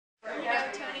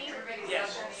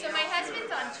Yes. So my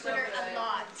husband's on Twitter a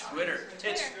lot. Twitter.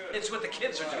 It's what the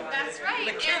kids are doing. That's right.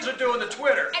 The kids are doing the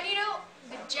Twitter. And you know,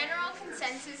 the general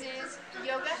consensus is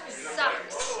yoga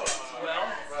sucks. Well,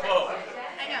 whoa.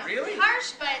 I know. Really? It's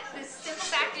harsh, but the simple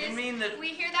fact is, You mean that we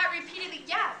hear that repeatedly.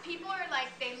 Yeah, people are like,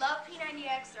 they love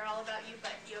P90X, they're all about you,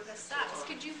 but yoga sucks.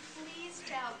 Could you please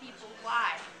tell people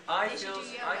why they should do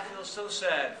yoga? I feel so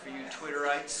sad for you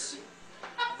Twitterites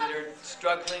that are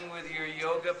struggling with your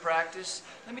yoga practice.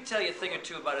 Let me tell you a thing or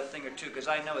two about a thing or two, because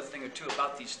I know a thing or two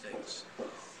about these things.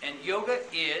 And yoga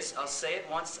is, I'll say it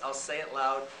once, I'll say it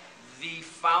loud, the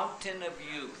fountain of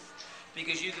youth.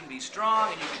 Because you can be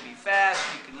strong and you can be fast,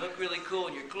 you can look really cool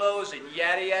in your clothes and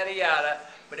yada, yada, yada.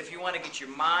 But if you want to get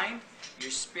your mind,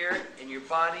 your spirit, and your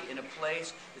body in a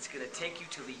place that's going to take you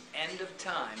to the end of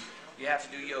time, you have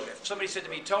to do yoga. If somebody said to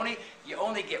me, Tony, you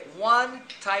only get one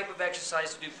type of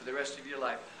exercise to do for the rest of your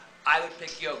life, I would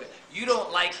pick yoga. You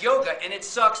don't like yoga, and it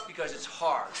sucks because it's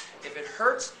hard. If it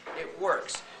hurts, it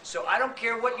works. So I don't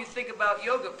care what you think about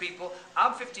yoga, people.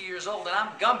 I'm 50 years old, and I'm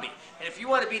Gumby. And if you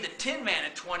want to be the Tin Man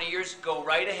in 20 years, go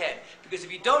right ahead. Because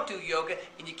if you don't do yoga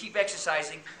and you keep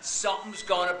exercising, something's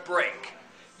going to break.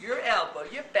 Your elbow,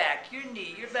 your back, your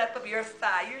knee, your left up, your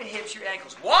thigh, your hips, your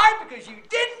ankles. Why? Because you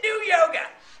didn't do yoga.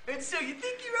 And so you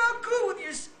think you're all cool with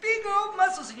your big old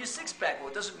muscles and your six-pack. Well,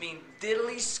 it doesn't mean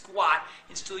diddly squat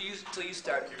until you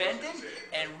start bending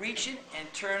and reaching and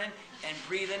turning and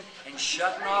breathing and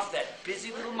shutting off that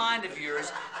busy little mind of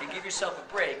yours and give yourself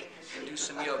a break and do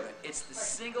some yoga. It's the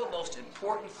single most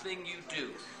important thing you do.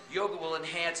 Yoga will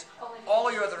enhance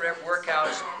all your other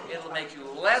workouts. It'll make you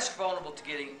less vulnerable to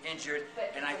getting injured,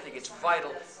 and I think it's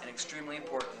vital and extremely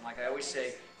important. And like I always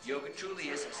say, yoga truly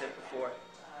is, I said it before,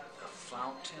 the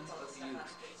fountain of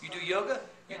youth. You do yoga,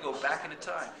 you go back into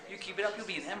time. You keep it up, you'll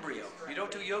be an embryo. You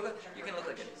don't do yoga, you can look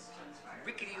like a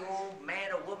rickety old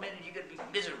man or woman, and you're going to be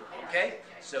miserable, okay?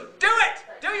 So do it!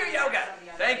 Do your yoga!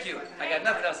 Thank you. I got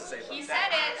nothing else to say about that. He said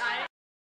it.